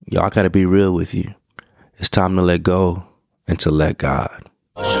Y'all gotta be real with you. It's time to let go and to let God.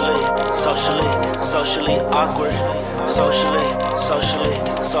 Socially awkward. Socially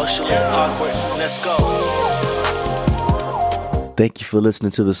awkward. Let's go. Thank you for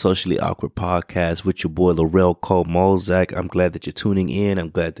listening to the Socially Awkward Podcast with your boy Laurel Cole Mozak. I'm glad that you're tuning in. I'm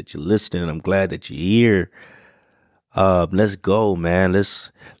glad that you're listening. I'm glad that you're here. Let's go, man.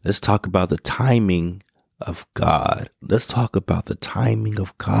 Let's talk about the timing of God. Let's talk about the timing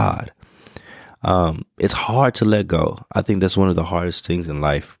of God. It's hard to let go. I think that's one of the hardest things in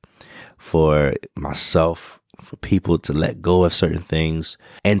life for myself, for people to let go of certain things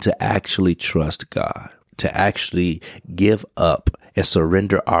and to actually trust God, to actually give up and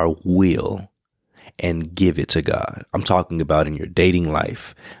surrender our will and give it to God. I'm talking about in your dating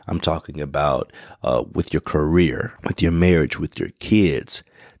life. I'm talking about with your career, with your marriage, with your kids,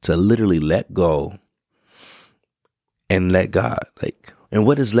 to literally let go and let God. And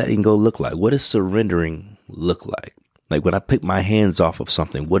what does letting go look like? What does surrendering look like? Like when I pick my hands off of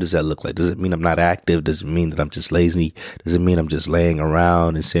something, what does that look like? Does it mean I'm not active? Does it mean that I'm just lazy? Does it mean I'm just laying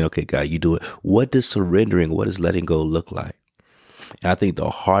around and saying, okay, God, you do it? What does surrendering, what does letting go look like? And I think the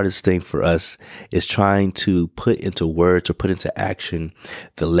hardest thing for us is trying to put into words or put into action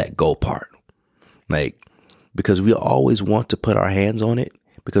the let go part. Because we always want to put our hands on it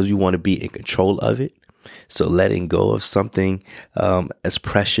because we want to be in control of it. So letting go of something as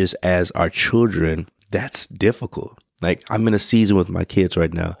precious as our children, that's difficult. I'm in a season with my kids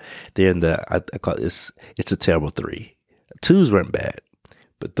right now. They're in I call this, it's a terrible 3. 2s weren't bad,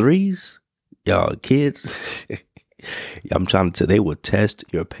 but 3s, y'all kids, I'm trying to, they will test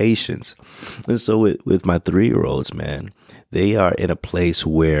your patience. And so with my 3-year-olds, man, they are in a place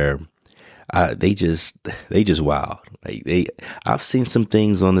where they just wild. I've seen some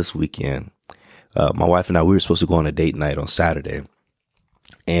things on this weekend. My wife and I, we were supposed to go on a date night on Saturday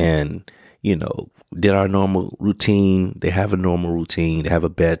and, did our normal routine. They have a normal routine. They have a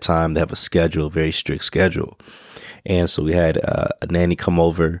bedtime. They have a schedule, a very strict schedule. And so we had a nanny come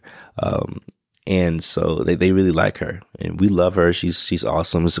over. And so they really like her and we love her. She's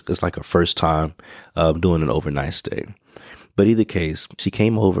awesome. It's like her first time doing an overnight stay. But either case, she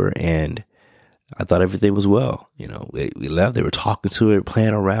came over and I thought everything was well. We left. They were talking to her,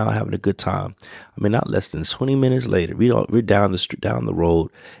 playing around, having a good time. I mean, not less than 20 minutes later, we're down the street, down the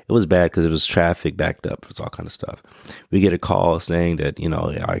road. It was bad because it was traffic backed up. It's all kind of stuff. We get a call saying that,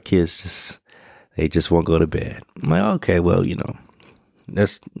 our kids they just won't go to bed. I'm like, okay, well,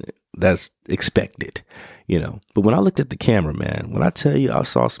 that's expected, But when I looked at the camera, man, when I tell you I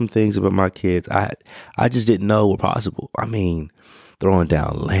saw some things about my kids, I just didn't know were possible. I mean, throwing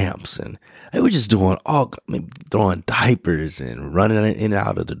down lamps and they were just doing throwing diapers and running in and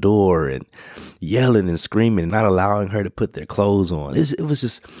out of the door and yelling and screaming and not allowing her to put their clothes on. It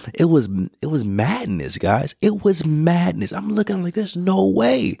was madness, guys. It was madness. I'm looking like, there's no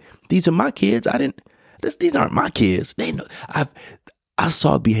way. These are my kids. These aren't my kids. They know. I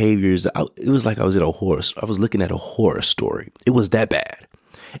saw behaviors. It was like I was looking at a horror story. It was that bad.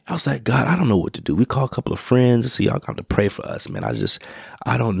 I was like, God, I don't know what to do. We called a couple of friends and y'all got to pray for us, man. I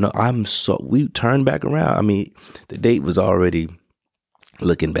don't know. We turned back around. I mean, the date was already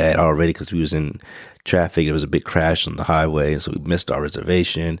looking bad already because we was in traffic. There was a big crash on the highway. And so we missed our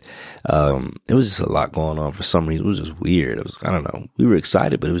reservation. It was just a lot going on for some reason. It was just weird. I don't know. We were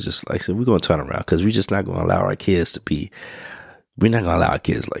excited, but it was just like I said, we're going to turn around because we're just not going to allow our kids we're not going to allow our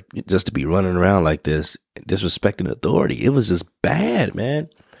kids just to be running around like this, disrespecting authority. It was just bad, man.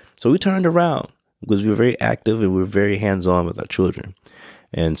 So we turned around because we were very active and we were very hands-on with our children.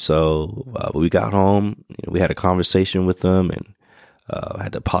 And so when we got home, we had a conversation with them and I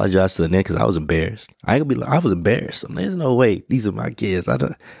had to apologize to the nanny because I was embarrassed. I was embarrassed. There's no way. These are my kids.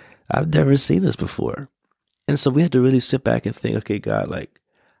 I've never seen this before. And so we had to really sit back and think, okay, God,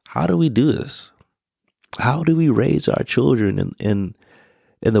 how do we do this? How do we raise our children in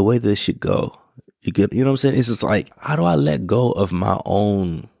the way that they should go? You know what I'm saying? It's just like, how do I let go of my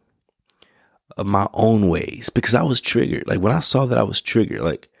own ways? Because I was triggered. When I saw that I was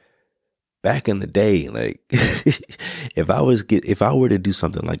triggered, back in the day, if I were to do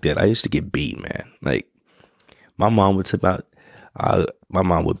something like that, I used to get beat, man. My mom would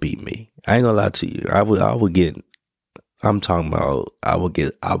beat me. I ain't gonna lie to you. I would get I'm talking about I would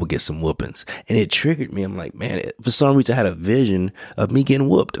get some whoopings. And it triggered me. I'm like, man, for some reason I had a vision of me getting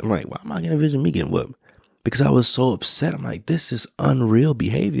whooped. I'm like, why am I getting a vision of me getting whooped? Because I was so upset. I'm like, this is unreal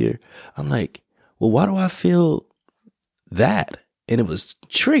behavior. I'm like, well, why do I feel that? And it was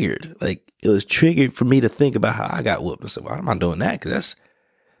triggered. Like, it was triggered for me to think about how I got whooped. I said, why am I doing that? Because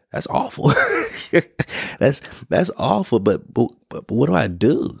that's awful. That's awful. But what do I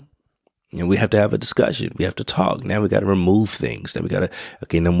do? And we have to have a discussion. We have to talk. Now we got to remove things. Then we got to,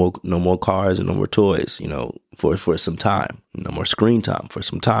 okay, no more cars and no more toys, for some time. No more screen time for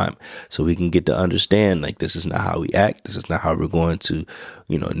some time. So we can get to understand, like, this is not how we act. This is not how we're going to,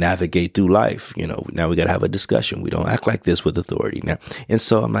 navigate through life. Now we got to have a discussion. We don't act like this with authority now. And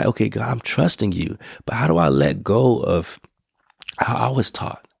so I'm like, okay, God, I'm trusting you. But how do I let go of how I was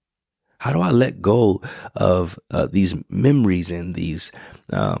taught? How do I let go of these memories and these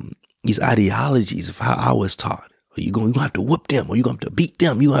ideologies of how I was taught? You're going to have to whoop them, or you're going to have to beat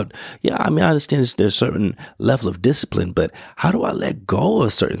them. I understand there's a certain level of discipline, but how do I let go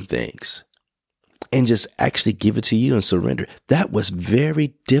of certain things and just actually give it to you and surrender? That was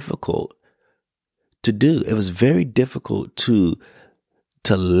very difficult to do. It was very difficult to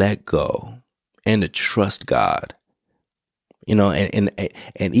let go and to trust God, and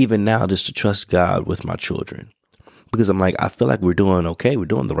even now, just to trust God with my children. Because I'm like, I feel like we're doing okay. We're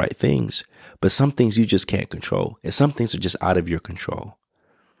doing the right things. But some things you just can't control. And some things are just out of your control.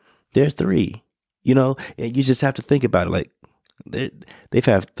 They're 3, and you just have to think about it. Like, they've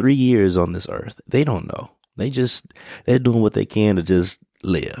had 3 years on this earth. They don't know. They're doing what they can to just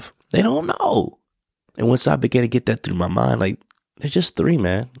live. They don't know. And once I began to get that through my mind, like, they're just 3,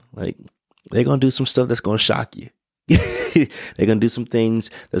 man. Like, they're going to do some stuff that's going to shock you. They're going to do some things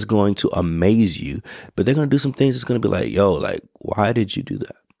that's going to amaze you, but they're going to do some things that's going to be like, yo, like, why did you do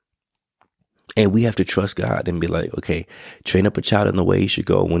that? And we have to trust God and be like, okay, train up a child in the way he should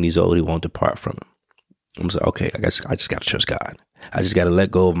go. When he's old, he won't depart from him. I'm like, okay, I just got to trust God. I just got to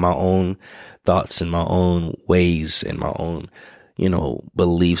let go of my own thoughts and my own ways and my own,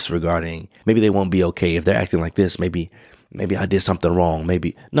 beliefs regarding, maybe they won't be okay if they're acting like this. Maybe I did something wrong.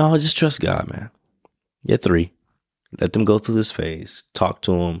 No, just trust God, man. Yeah, 3. Let them go through this phase. Talk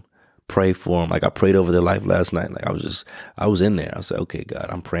to them. Pray for them. Like, I prayed over their life last night. Like, I was in there. I said, okay, God,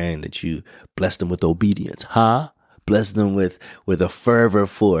 I'm praying that you bless them with obedience. Bless them with a fervor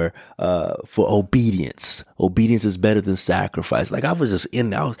for obedience. Obedience is better than sacrifice. Like, I was just in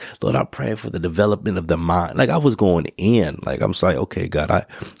there. Lord, I'm praying for the development of the mind. Like, I was going in. Like, I'm just like, okay, God,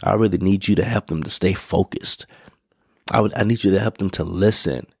 I really need you to help them to stay focused. I need you to help them to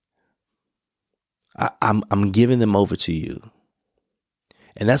listen. I'm giving them over to you.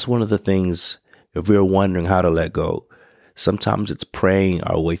 And that's one of the things, if we're wondering how to let go, sometimes it's praying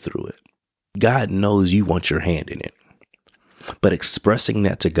our way through it. God knows you want your hand in it. But expressing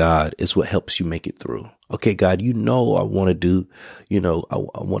that to God is what helps you make it through. Okay, God, I want to do,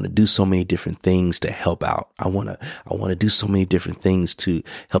 I want to do so many different things to help out. I want to do so many different things to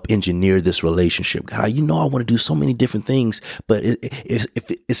help engineer this relationship. God, I want to do so many different things, but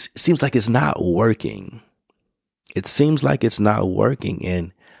it seems like it's not working. It seems like it's not working,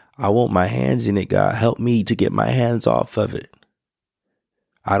 and I want my hands in it. God, help me to get my hands off of it.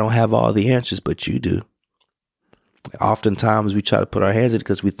 I don't have all the answers, but you do. Oftentimes we try to put our hands in it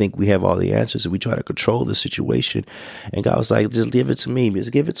because we think we have all the answers, and we try to control the situation. And God was like, just give it to me.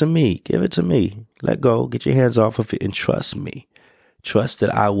 Just give it to me. Give it to me. Let go. Get your hands off of it and trust me. Trust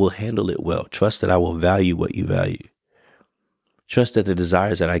that I will handle it well. Trust that I will value what you value. Trust that the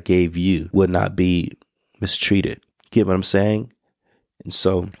desires that I gave you would not be mistreated. Get what I'm saying? And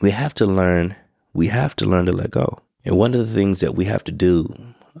so we have to learn to let go. And one of the things that we have to do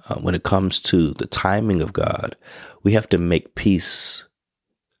when it comes to the timing of God, we have to make peace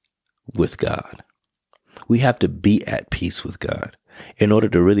with God. We have to be at peace with God. In order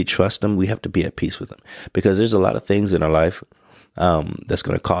to really trust him, we have to be at peace with him, because there's a lot of things in our life that's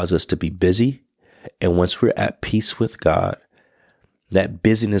going to cause us to be busy. And once we're at peace with God, that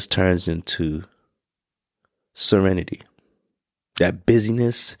busyness turns into serenity. That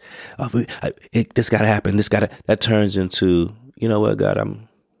busyness, this got to happen. That turns into, you know what, God,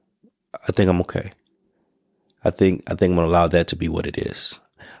 I think I'm okay. I think I'm going to allow that to be what it is.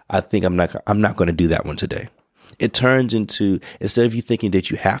 I think I'm not going to do that one today. It turns into, instead of you thinking that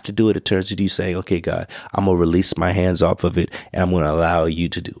you have to do it, it turns into you saying, okay, God, I'm going to release my hands off of it, and I'm going to allow you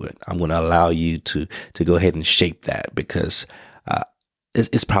to do it. I'm going to allow you to go ahead and shape that, because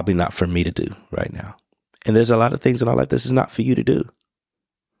it's probably not for me to do right now. And there's a lot of things in our life this is not for you to do.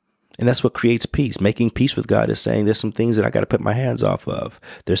 And that's what creates peace. Making peace with God is saying there's some things that I got to put my hands off of.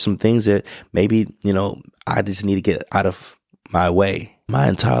 There's some things that maybe, I just need to get out of my way. My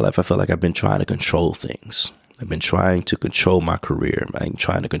entire life, I feel like I've been trying to control things. I've been trying to control my career. I've been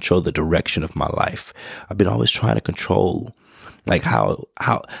trying to control the direction of my life. I've been always trying to control like how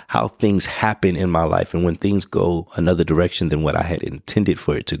things happen in my life. And when things go another direction than what I had intended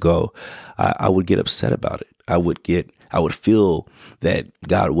for it to go, I would get upset about it. I would get I would feel that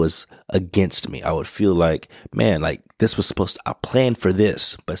God was against me. I would feel like, man, like this was I planned for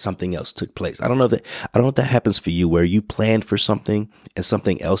this, but something else took place. I don't know if that happens for you, where you planned for something and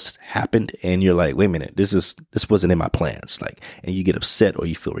something else happened and you're like, wait a minute, this wasn't in my plans. Like, and you get upset or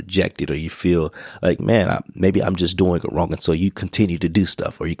you feel rejected or you feel like, man, maybe I'm just doing it wrong. And so you continue to do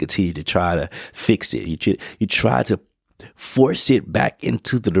stuff, or you continue to try to fix it. You try to force it back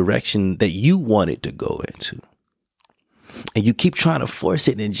into the direction that you want it to go into. And you keep trying to force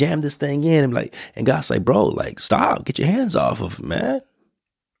it and jam this thing in. And God's like, bro, like, stop, get your hands off of it, man.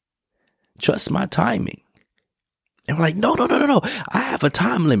 Trust my timing. And we're like, no. I have a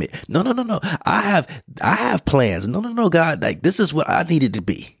time limit. No. I have plans. No, God, like, this is what I need it to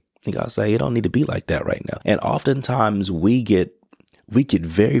be. And God's like, you don't need to be like that right now. And oftentimes we get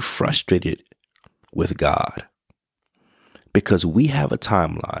very frustrated with God, because we have a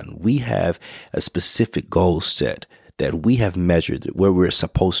timeline. We have a specific goal set that we have measured, where we're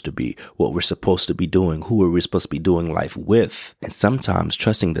supposed to be, what we're supposed to be doing, who are we supposed to be doing life with. And sometimes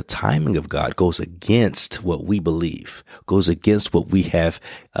trusting the timing of God goes against what we believe, goes against what we have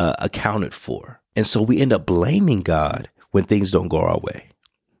accounted for. And so we end up blaming God when things don't go our way.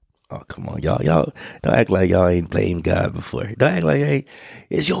 Oh, come on, y'all don't act like y'all ain't blamed God before. Don't act like, hey,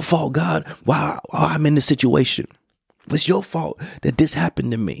 it's your fault, God. Wow, I'm in this situation. It's your fault that this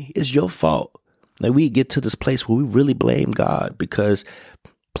happened to me. It's your fault. Like, we get to this place where we really blame God because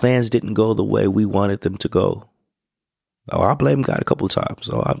plans didn't go the way we wanted them to go. Oh, I blame God a couple of times.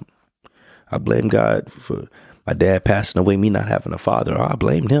 I blame God for my dad passing away, me not having a father. Oh, I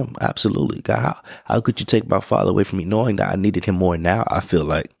blamed him. Absolutely. God, how could you take my father away from me, knowing that I needed him more now, I feel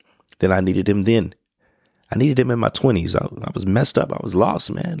like, than I needed him then. I needed him in my 20s. I was messed up. I was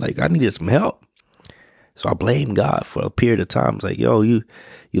lost, man. Like, I needed some help. So I blame God for a period of time. It's like, yo, you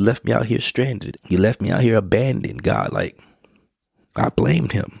left me out here stranded. You left me out here abandoned, God. Like, I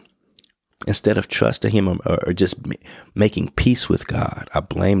blamed him. Instead of trusting him or just making peace with God, I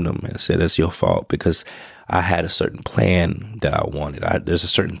blamed him and said, it's your fault, because I had a certain plan that I wanted. There's a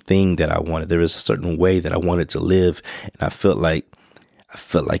certain thing that I wanted. There was a certain way that I wanted to live. And I felt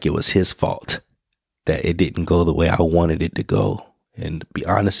like it was his fault that it didn't go the way I wanted it to go. And to be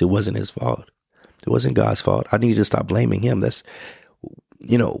honest, it wasn't his fault. It wasn't God's fault. I need to stop blaming him. That's,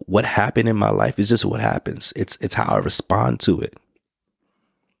 what happened in my life is just what happens. It's how I respond to it.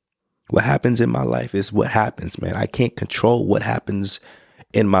 What happens in my life is what happens, man. I can't control what happens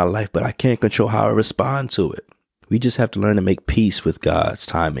in my life, but I can control how I respond to it. We just have to learn to make peace with God's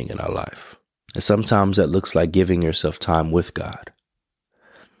timing in our life. And sometimes that looks like giving yourself time with God.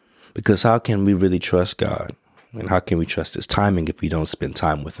 Because how can we really trust God? And how can we trust his timing if we don't spend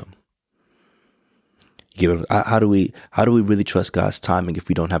time with him? How do we really trust God's timing if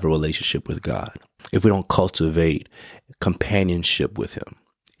we don't have a relationship with God? If we don't cultivate companionship with him?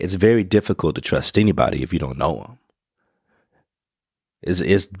 It's very difficult to trust anybody if you don't know him.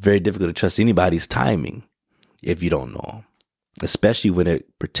 It's very difficult to trust anybody's timing if you don't know him, especially when it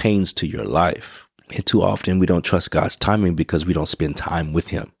pertains to your life. And too often we don't trust God's timing because we don't spend time with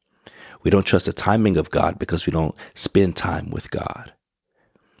him. We don't trust the timing of God because we don't spend time with God.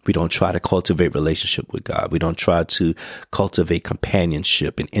 We don't try to cultivate relationship with God. We don't try to cultivate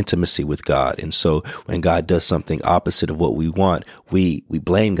companionship and intimacy with God. And so when God does something opposite of what we want, we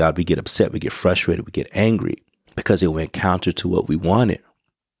blame God. We get upset. We get frustrated. We get angry because it went counter to what we wanted.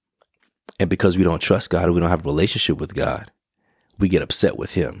 And because we don't trust God, we don't have a relationship with God, we get upset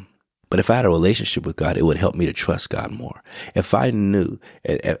with him. But if I had a relationship with God, it would help me to trust God more. If I knew,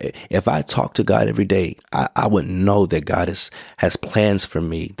 if I talked to God every day, I would know that God has plans for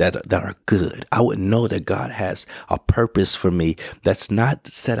me that are good. I would know that God has a purpose for me that's not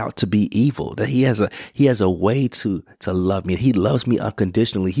set out to be evil, that he has a way to love me. He loves me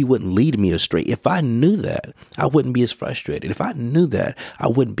unconditionally. He wouldn't lead me astray. If I knew that, I wouldn't be as frustrated. If I knew that, I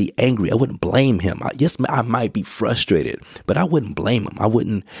wouldn't be angry. I wouldn't blame him. Yes, I might be frustrated, but I wouldn't blame him. I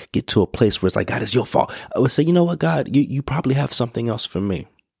wouldn't get to a place where it's like, God, it's your fault. I would say, you know what, God, you probably have something else for me.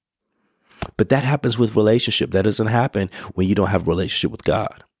 But that happens with relationship. That doesn't happen when you don't have a relationship with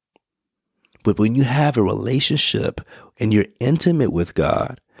God. But when you have a relationship and you're intimate with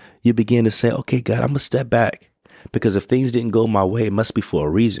God, you begin to say, okay, God, I'm going to step back. Because if things didn't go my way, it must be for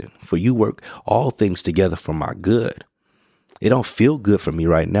a reason. For you work all things together for my good. It don't feel good for me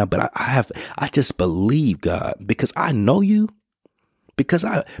right now, but I just believe, God, because I know you. Because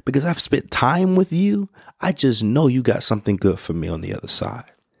I've spent time with you, I just know you got something good for me on the other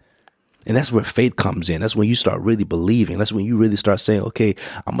side. And that's where faith comes in. That's when you start really believing. That's when you really start saying, okay,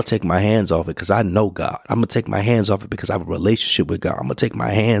 I'm going to take my hands off it because I know God. I'm going to take my hands off it because I have a relationship with God. I'm going to take my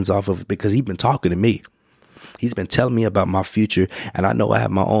hands off of it because he's been talking to me. He's been telling me about my future, and I know I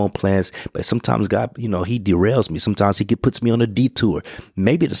have my own plans, but sometimes God, he derails me. Sometimes he puts me on a detour,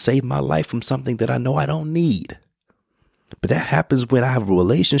 maybe to save my life from something that I know I don't need. But that happens when I have a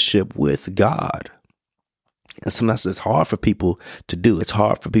relationship with God. And sometimes it's hard for people to do. It's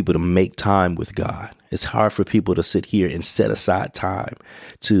hard for people to make time with God. It's hard for people to sit here and set aside time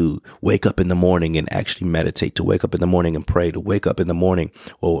to wake up in the morning and actually meditate, to wake up in the morning and pray, to wake up in the morning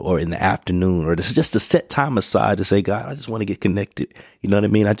or in the afternoon, or just to set time aside to say, God, I just want to get connected. You know what I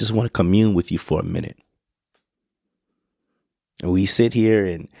mean? I just want to commune with you for a minute. And we sit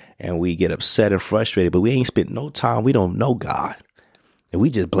here and we get upset and frustrated, but we ain't spent no time. We don't know God. And we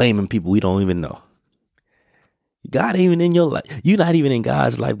just blaming people we don't even know. God ain't even in your life. You're not even in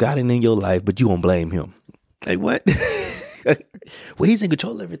God's life. God ain't in your life, but you won't blame him. Like what? Well, he's in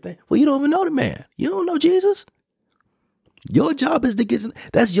control of everything. Well, you don't even know the man. You don't know Jesus. Your job is to get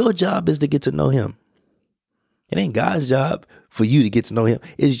to know him. It ain't God's job for you to get to know him.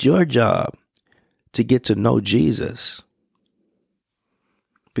 It's your job to get to know Jesus.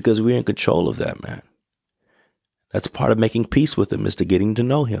 Because we're in control of that, man. That's part of making peace with him, is to getting to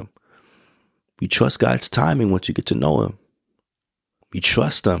know him. You trust God's timing once you get to know him. You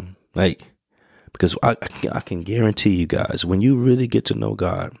trust him, because I can guarantee you guys, when you really get to know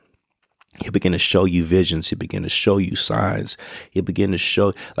God, he'll begin to show you visions. He'll begin to show you signs. He'll begin to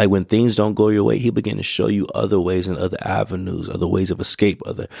show, when things don't go your way, he'll begin to show you other ways and other avenues, other ways of escape,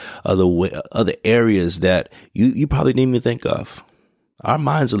 other areas that you probably didn't even think of. Our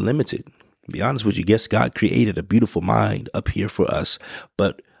minds are limited. To be honest with you, yes, God created a beautiful mind up here for us,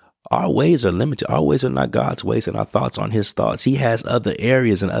 but our ways are limited. Our ways are not God's ways, and our thoughts aren't his thoughts. He has other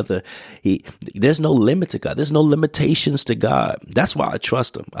areas and there's no limit to God. There's no limitations to God. That's why I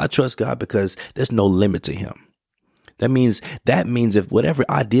trust him. I trust God because there's no limit to him. That means if whatever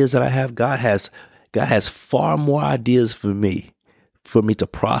ideas that I have, God has far more ideas for me to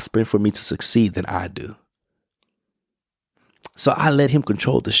prosper and for me to succeed than I do. So I let him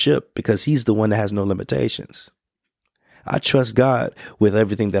control the ship because he's the one that has no limitations. I trust God with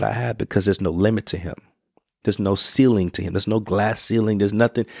everything that I have because there's no limit to him. There's no ceiling to him. There's no glass ceiling. There's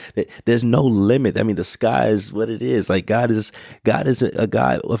nothing. There's no limit. I mean, the sky is what it is. God is a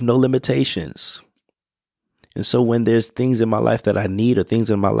God of no limitations. And so when there's things in my life that I need or things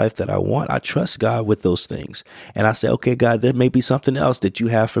in my life that I want, I trust God with those things. And I say, okay, God, there may be something else that you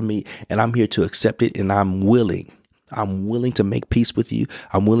have for me, and I'm here to accept it, and I'm willing. I'm willing to make peace with you.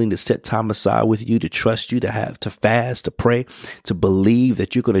 I'm willing to set time aside with you, to trust you, to fast, to pray, to believe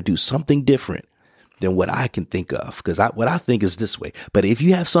that you're going to do something different than what I can think of. Because what I think is this way. But if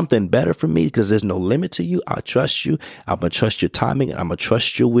you have something better for me, because there's no limit to you, I trust you. I'm going to trust your timing, and I'm going to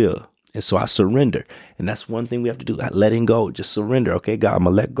trust your will. And so I surrender. And that's one thing we have to do. Letting go, just surrender. Okay, God, I'm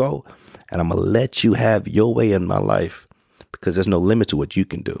going to let go, and I'm going to let you have your way in my life, because there's no limit to what you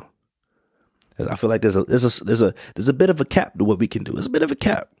can do. I feel like there's a bit of a cap to what we can do. There's a bit of a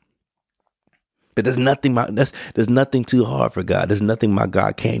cap, but there's nothing too hard for God. There's nothing my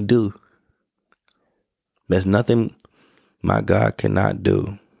God can't do. There's nothing my God cannot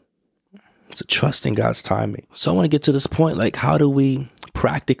do. So trust in God's timing. So I want to get to this point. How do we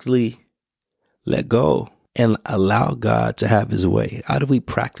practically let go and allow God to have his way? How do we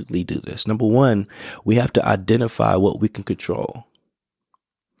practically do this? Number one, we have to identify what we can control.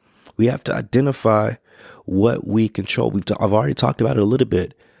 We have to identify what we control. I've already talked about it a little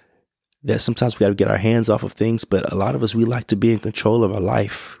bit, that sometimes we got to get our hands off of things, but a lot of us, we like to be in control of our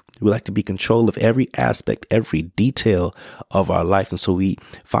life. We like to be in control of every aspect, every detail of our life. And so we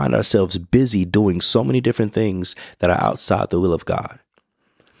find ourselves busy doing so many different things that are outside the will of God.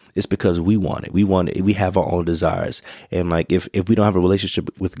 It's because we want it. We have our own desires. And if we don't have a relationship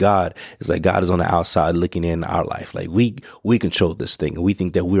with God, it's like God is on the outside looking in our life. We control this thing, and we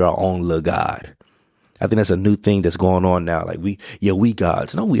think that we're our own little God. I think that's a new thing that's going on now. We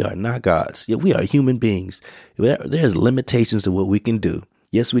gods. No, we are not gods. Yeah, we are human beings. There's limitations to what we can do.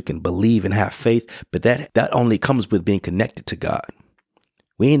 Yes, we can believe and have faith, but that only comes with being connected to God.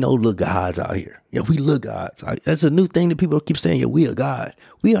 We ain't no little gods out here. Yeah, we little gods. That's a new thing that people keep saying. Yeah, we a God.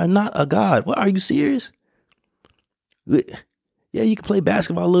 We are not a God. What, are you serious? Yeah, you can play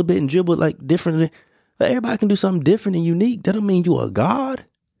basketball a little bit and dribble differently. Everybody can do something different and unique. That don't mean you a God.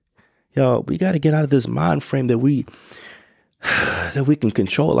 Yo, we got to get out of this mind frame that we can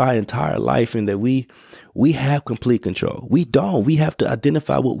control our entire life and that we have complete control. We don't. We have to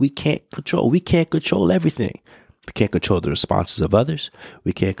identify what we can't control. We can't control everything. We can't control the responses of others.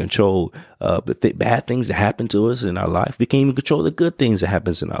 We can't control bad things that happen to us in our life. We can't even control the good things that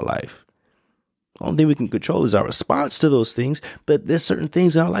happens in our life. The only thing we can control is our response to those things. But there's certain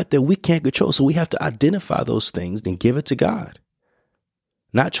things in our life that we can't control. So we have to identify those things and give it to God.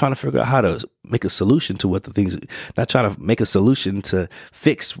 Not trying to figure out how to make a solution to what the things, not trying to make a solution to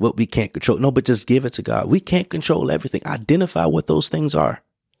fix what we can't control. No, but just give it to God. We can't control everything. Identify what those things are.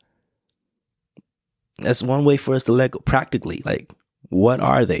 That's one way for us to let go practically. Like, what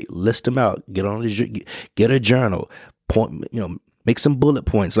are they? List them out. Get a journal. Make some bullet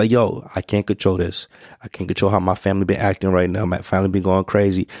points. Like, yo, I can't control this. I can't control how my family been acting right now. My family been going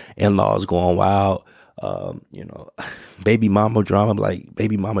crazy. In-laws going wild. Baby mama drama, like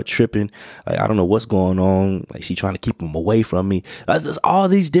baby mama tripping. Like, I don't know what's going on. Like, she trying to keep them away from me. There's all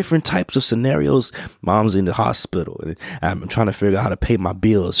these different types of scenarios. Mom's in the hospital and I'm trying to figure out how to pay my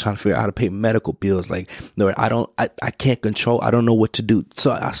bills, trying to figure out how to pay medical bills. Like, no, I can't control. I don't know what to do.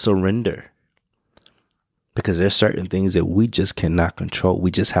 So I surrender, because there's certain things that we just cannot control. We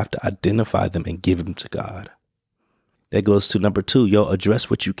just have to identify them and give them to God. That goes to number 2. Yo, address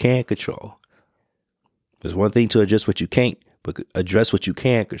what you can control. There's one thing to address what you can't, but address what you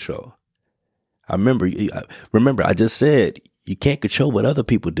can control. Remember, I just said you can't control what other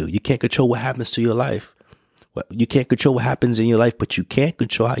people do. You can't control what happens to your life. You can't control what happens in your life, but you can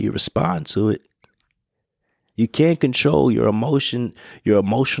control how you respond to it. You can't control your emotional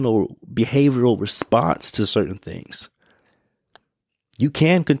behavioral response to certain things. You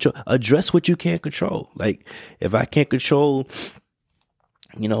can address what you can't control. Like, if I can't control,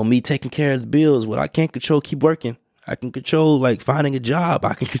 me taking care of the bills, what I can't control, keep working. I can control, like, finding a job.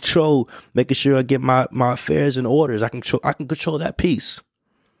 I can control making sure I get my affairs in orders. I can control that piece.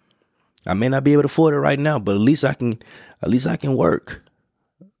 I may not be able to afford it right now, but at least I can work.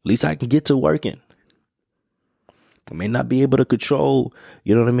 At least I can get to working. I may not be able to control,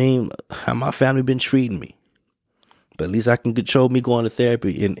 how my family been treating me, but at least I can control me going to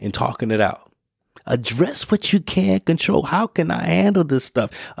therapy and talking it out. Address what you can't control. How can I handle this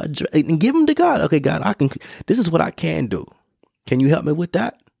stuff? And give them to God. Okay, God, this is what I can do. Can you help me with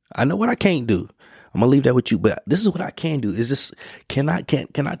that? I know what I can't do. I'm gonna leave that with you, but this is what I can do. Can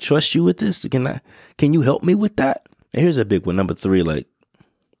I trust you with this? Can you help me with that? And here's a big one. Number 3, like,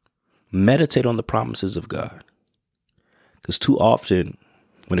 meditate on the promises of God. Because too often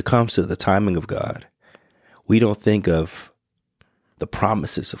when it comes to the timing of God, we don't think of the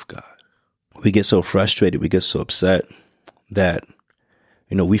promises of God. We get so frustrated, we get so upset that,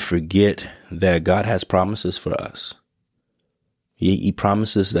 we forget that God has promises for us. He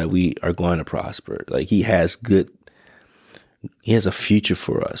promises that we are going to prosper. Like, He has a future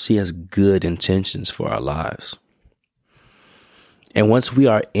for us. He has good intentions for our lives. And once we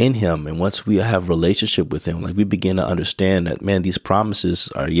are in Him and once we have a relationship with Him, like, we begin to understand that, man, these promises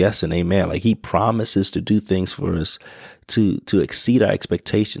are yes and amen. Like, He promises to do things for us to exceed our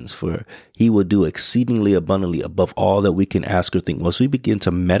expectations, for He will do exceedingly abundantly above all that we can ask or think. Once we begin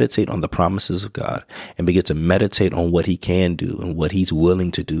to meditate on the promises of God and begin to meditate on what He can do and what He's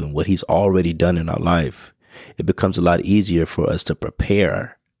willing to do and what He's already done in our life, it becomes a lot easier for us to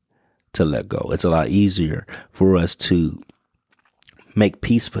prepare to let go. It's a lot easier for us to make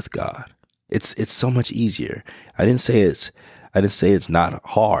peace with God. It's so much easier. I didn't say it's not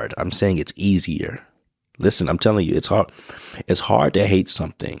hard. I'm saying it's easier. Listen, I'm telling you, it's hard. It's hard to hate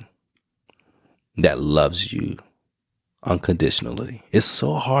something that loves you unconditionally. It's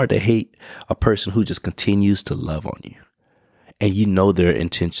so hard to hate a person who just continues to love on you. And their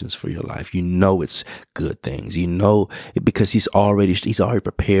intentions for your life. It's good things. It because he's already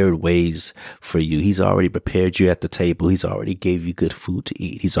prepared ways for you. He's already prepared you at the table. He's already gave you good food to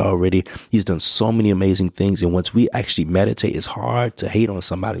eat. He's done so many amazing things. And once we actually meditate, it's hard to hate on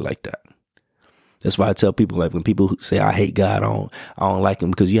somebody like that. That's why I tell people, like, when people say, I hate God, I don't like Him,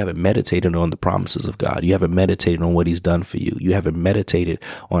 because you haven't meditated on the promises of God. You haven't meditated on what He's done for you. You haven't meditated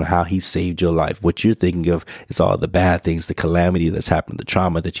on how He saved your life. What you're thinking of is all the bad things, the calamity that's happened, the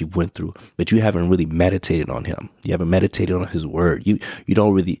trauma that you've went through, but you haven't really meditated on Him. You haven't meditated on His word. You're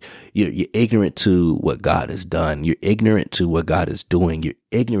ignorant to what God has done. You're ignorant to what God is doing. You're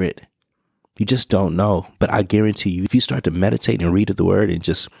ignorant. You just don't know. But I guarantee you, if you start to meditate and read the word and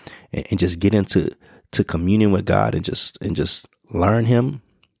just get into communion with God and just learn Him.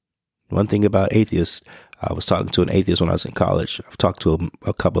 One thing about atheists, I was talking to an atheist when I was in college. I've talked to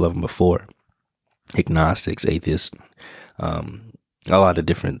a couple of them before. Agnostics, atheists, a lot of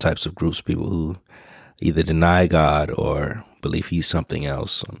different types of groups, people who either deny God or believe He's something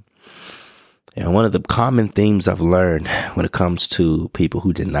else. And one of the common themes I've learned when it comes to people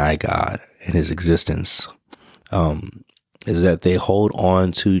who deny God and His existence is that they hold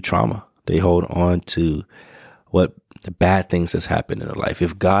on to trauma. They hold on to what the bad things that's happened in their life.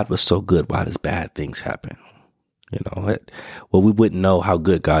 If God was so good, why does bad things happen? Well, we wouldn't know how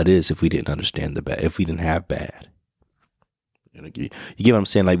good God is if we didn't understand the bad, if we didn't have bad. You get what I'm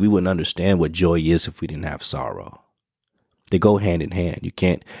saying? Like, we wouldn't understand what joy is if we didn't have sorrow. They go hand in hand. You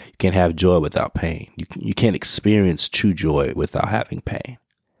can't have joy without pain. You can't experience true joy without having pain.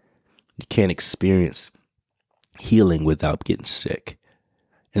 You can't experience healing without getting sick.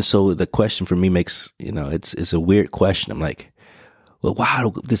 And so the question for me makes, it's a weird question. I'm like, well, why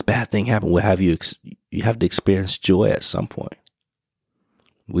did this bad thing happen? Well, you have to experience joy at some point.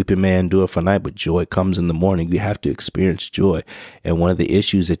 Weeping may endure for night, but joy comes in the morning. You have to experience joy. And one of the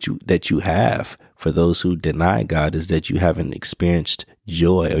issues that you have for those who deny God is that you haven't experienced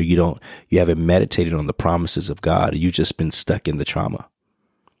joy, or you haven't meditated on the promises of God. You've just been stuck in the trauma.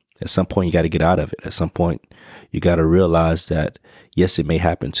 At some point, you got to get out of it. At some point, you got to realize that, yes, it may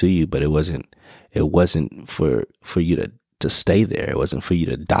happen to you, but it wasn't for you to stay there. It wasn't for you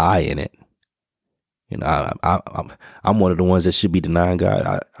to die in it. I'm one of the ones that should be denying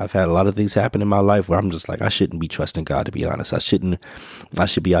God. I've had a lot of things happen in my life where I'm just like, I shouldn't be trusting God, to be honest. I should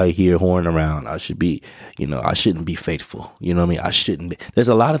be out here whoring around. I shouldn't be faithful. You know what I mean? I shouldn't be. There's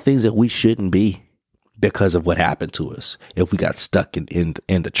a lot of things that we shouldn't be because of what happened to us. If we got stuck in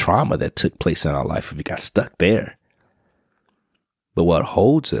the trauma that took place in our life, if we got stuck there. But what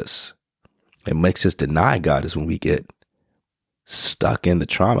holds us and makes us deny God is when we get stuck in the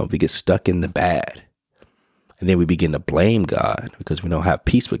trauma. We get stuck in the bad. And then we begin to blame God because we don't have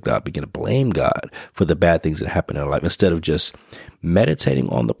peace with God. Begin to blame God for the bad things that happen in our life instead of just meditating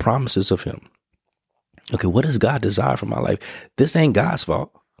on the promises of Him. Okay, what does God desire for my life? This ain't God's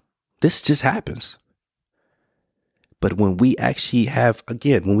fault. This just happens. But when we actually have,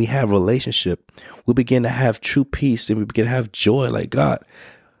 again, when we have a relationship, we begin to have true peace and we begin to have joy. Like, God,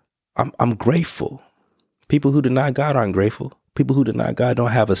 I'm grateful. People who deny God aren't grateful. People who deny God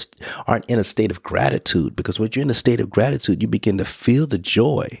aren't in a state of gratitude, because when you're in a state of gratitude, you begin to feel the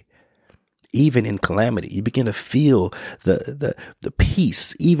joy, even in calamity. You begin to feel the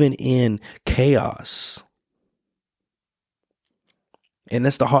peace, even in chaos. And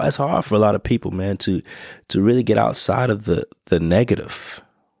that's hard for a lot of people, man, to really get outside of the negative.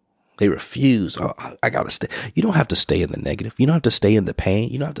 They refuse. Oh, I gotta stay. You don't have to stay in the negative. You don't have to stay in the pain.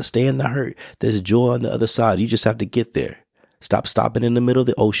 You don't have to stay in the hurt. There's joy on the other side. You just have to get there. Stop stopping in the middle of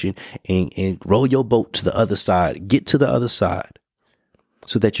the ocean and row your boat to the other side. Get to the other side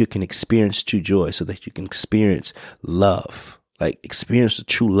so that you can experience true joy, so that you can experience love, like experience the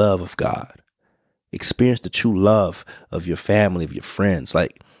true love of God, experience the true love of your family, of your friends.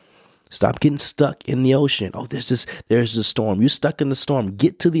 Like, stop getting stuck in the ocean. Oh, there's a storm. You're stuck in the storm.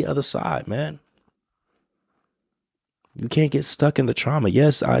 Get to the other side, man. You can't get stuck in the trauma.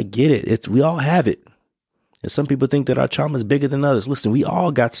 Yes, I get it. We all have it. And some people think that our trauma is bigger than others. Listen, we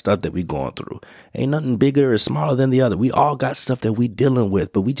all got stuff that we going through. Ain't nothing bigger or smaller than the other. We all got stuff that we dealing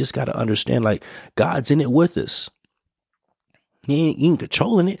with, but we just got to understand, like, God's in it with us. He ain't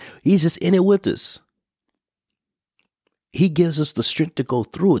controlling it. He's just in it with us. He gives us the strength to go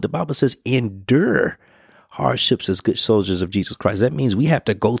through it. The Bible says, endure hardships as good soldiers of Jesus Christ. That means we have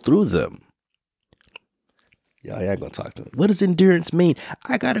to go through them. Y'all ain't gonna talk to me. What does endurance mean?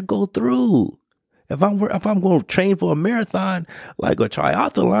 I got to go through. If I'm going to train for a marathon, like a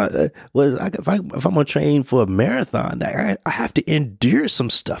triathlon, if I'm going to train for a marathon, I have to endure some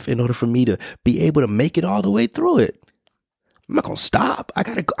stuff in order for me to be able to make it all the way through it. I'm not going to stop. I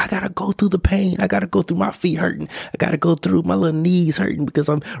gotta go through the pain. I got to go through my feet hurting. I got to go through my little knees hurting because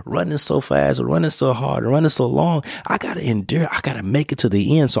I'm running so fast or running so hard or running so long. I got to endure. I got to make it to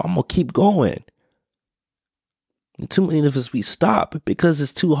the end. So I'm going to keep going. Too many of us, we stop because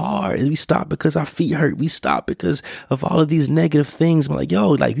it's too hard. We stop because our feet hurt. We stop because of all of these negative things. I'm like,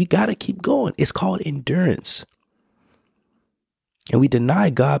 we got to keep going. It's called endurance. And we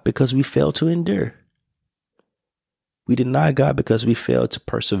deny God because we fail to endure. We deny God because we fail to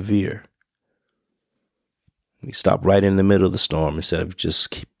persevere. We stop right in the middle of the storm instead of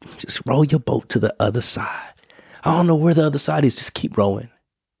just row your boat to the other side. I don't know where the other side is. Just keep rowing.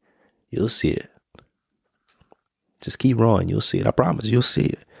 You'll see it. Just keep rowing. You'll see it. I promise. You'll see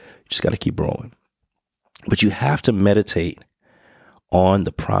it. You just got to keep rowing. But you have to meditate on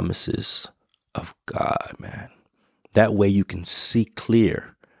the promises of God, man. That way you can see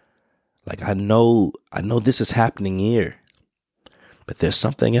clear. Like, I know this is happening here, but there's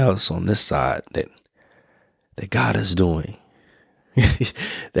something else on this side that God is doing.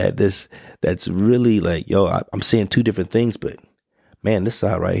 That's really like, I'm saying two different things, but man, this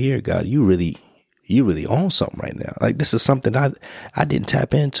side right here, God, you really own something right now. Like, this is something I didn't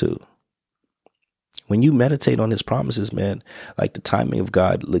tap into. when you meditate on his promises, man, like the timing of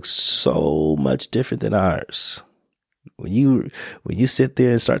God looks so much different than ours. When you sit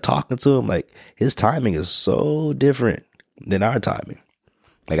there and start talking to him, like his timing is so different than our timing.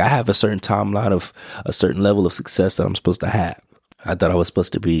 Like I have a certain timeline of a certain level of success that I'm supposed to have. I thought I was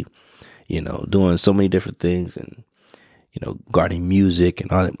supposed to be, doing so many different things and, guarding music and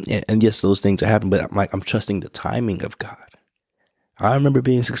all that. And yes, those things are happening, but I'm trusting the timing of God. I remember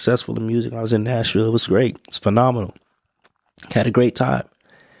being successful in music when I was in Nashville. It was great. It's phenomenal. Had a great time.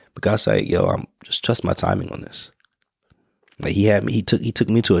 But God said, I'm just trust my timing on this. Like he took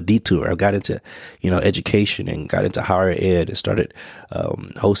me to a detour. I got into, education and got into higher ed and started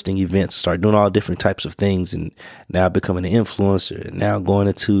hosting events, started doing all different types of things, and now becoming an influencer and now going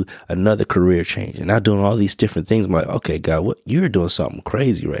into another career change and now doing all these different things. I'm like, okay, God, what you're doing something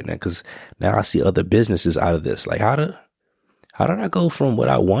crazy right now, because now I see other businesses out of this. Like how did I go from what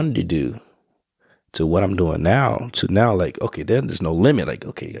I wanted to do to what I'm doing now to now? Like, okay, there's no limit. Like,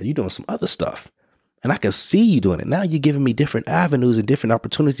 okay, you're doing some other stuff. And I can see you doing it. Now you're giving me different avenues and different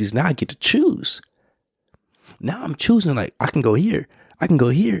opportunities. Now I get to choose. Now I'm choosing, like, I can go here. I can go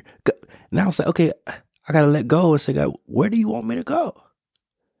here. Now it's like, okay, I got to let go and say, God, where do you want me to go?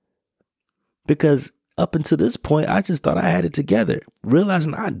 Because up until this point, I just thought I had it together,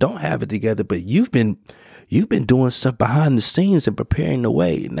 realizing I don't have it together. But you've been doing stuff behind the scenes and preparing the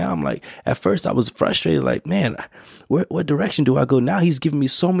way. Now I'm like, at first I was frustrated, like, man, what direction do I go? Now he's giving me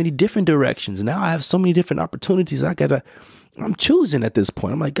so many different directions. Now I have so many different opportunities. I'm choosing at this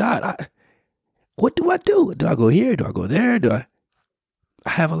point. I'm like, God, what do I do? Do I go here? Do I go there? I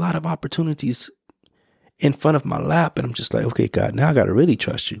have a lot of opportunities in front of my lap. And I'm just like, okay, God, now I got to really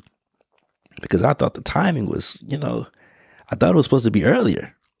trust you. Because I thought the timing was, I thought it was supposed to be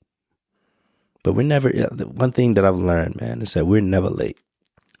earlier. But we're never, the one thing that I've learned, man, is that we're never late.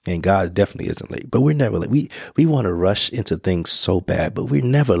 And God definitely isn't late, but we're never late. We want to rush into things so bad, but we're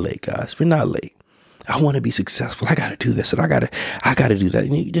never late, guys. We're not late. I want to be successful. I got to do this and I got to do that.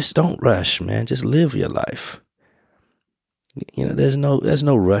 You just don't rush, man. Just live your life. There's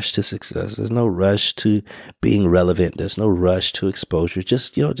no rush to success. There's no rush to being relevant. There's no rush to exposure.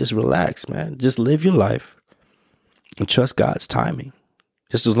 Just relax, man. Just live your life and trust God's timing.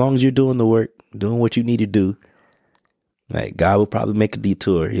 Just as long as you're doing the work, doing what you need to do, like God will probably make a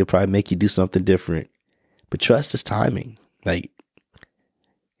detour. He'll probably make you do something different, but trust his timing. Like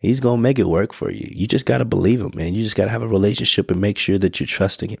he's going to make it work for you. You just got to believe him, man. You just got to have a relationship and make sure that you're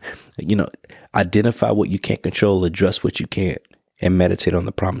trusting him. Identify what you can't control, address what you can't, and meditate on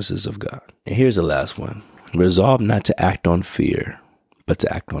the promises of God. And here's the last one. Resolve not to act on fear, but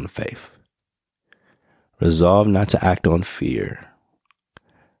to act on faith. Resolve not to act on fear,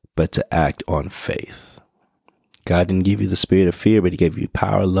 but to act on faith. God didn't give you the spirit of fear, but he gave you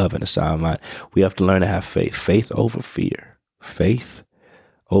power, love, and a sound mind. We have to learn to have faith. Faith over fear. Faith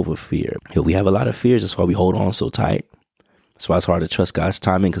over fear. We have a lot of fears. That's why we hold on so tight. That's why it's hard to trust God's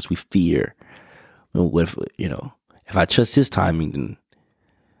timing, because we fear. If I trust his timing,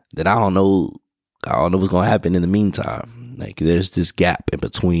 then I don't know what's going to happen in the meantime. Like there's this gap in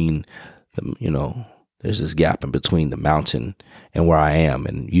between there's this gap in between the mountain and where I am.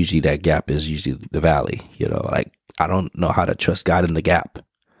 And usually that gap is usually the valley, like I don't know how to trust God in the gap.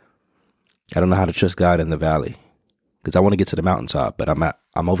 I don't know how to trust God in the valley because I want to get to the mountaintop, but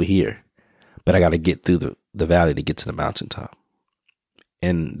I'm over here, but I got to get through the valley to get to the mountaintop.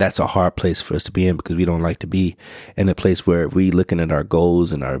 And that's a hard place for us to be in, because we don't like to be in a place where we looking at our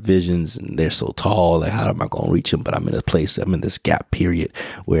goals and our visions and they're so tall. Like, how am I going to reach them? But I'm in this gap period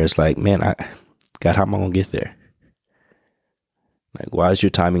where it's like, man, God, how am I going to get there? Like, why is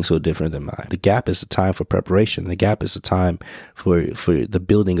your timing so different than mine? The gap is a time for preparation. The gap is a time for the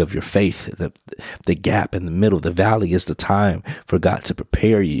building of your faith. The gap in the middle, the valley, is the time for God to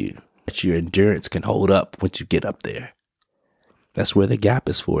prepare you, that your endurance can hold up once you get up there. That's where the gap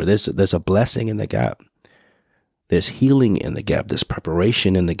is for. There's a blessing in the gap. There's healing in the gap. There's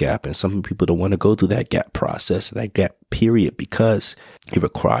preparation in the gap. And some people don't want to go through that gap process, that gap period, because it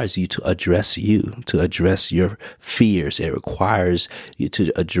requires you to address your fears. It requires you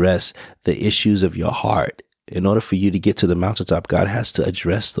to address the issues of your heart. In order for you to get to the mountaintop, God has to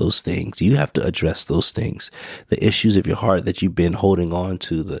address those things. You have to address those things, the issues of your heart that you've been holding on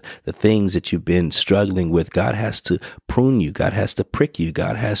to, the things that you've been struggling with. God has to prune you. God has to prick you.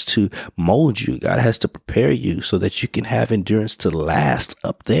 God has to mold you. God has to prepare you so that you can have endurance to last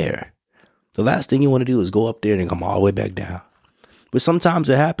up there. The last thing you want to do is go up there and come all the way back down. But sometimes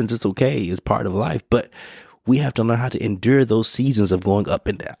it happens. It's okay. It's part of life. But we have to learn how to endure those seasons of going up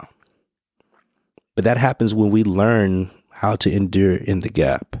and down. But that happens when we learn how to endure in the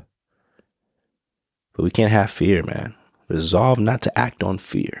gap. But we can't have fear, man. Resolve not to act on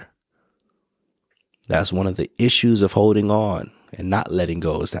fear. That's one of the issues of holding on and not letting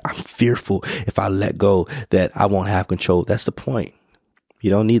go, is that I'm fearful if I let go that I won't have control. That's the point. You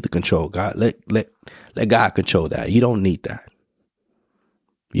don't need the control. God, let God control that. You don't need that.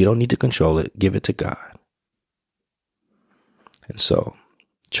 You don't need to control it. Give it to God. And so,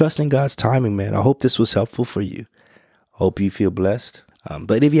 trust in God's timing, man. I hope this was helpful for you. Hope you feel blessed.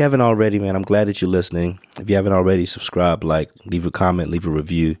 But if you haven't already, man, I'm glad that you're listening. If you haven't already, subscribe, leave a comment, leave a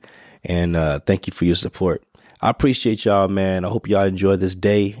review. And thank you for your support. I appreciate y'all, man. I hope y'all enjoy this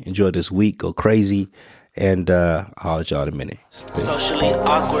day, enjoy this week, go crazy. And I'll holler at y'all in a minute. Socially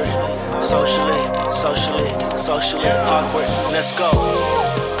awkward. Socially awkward. Let's go.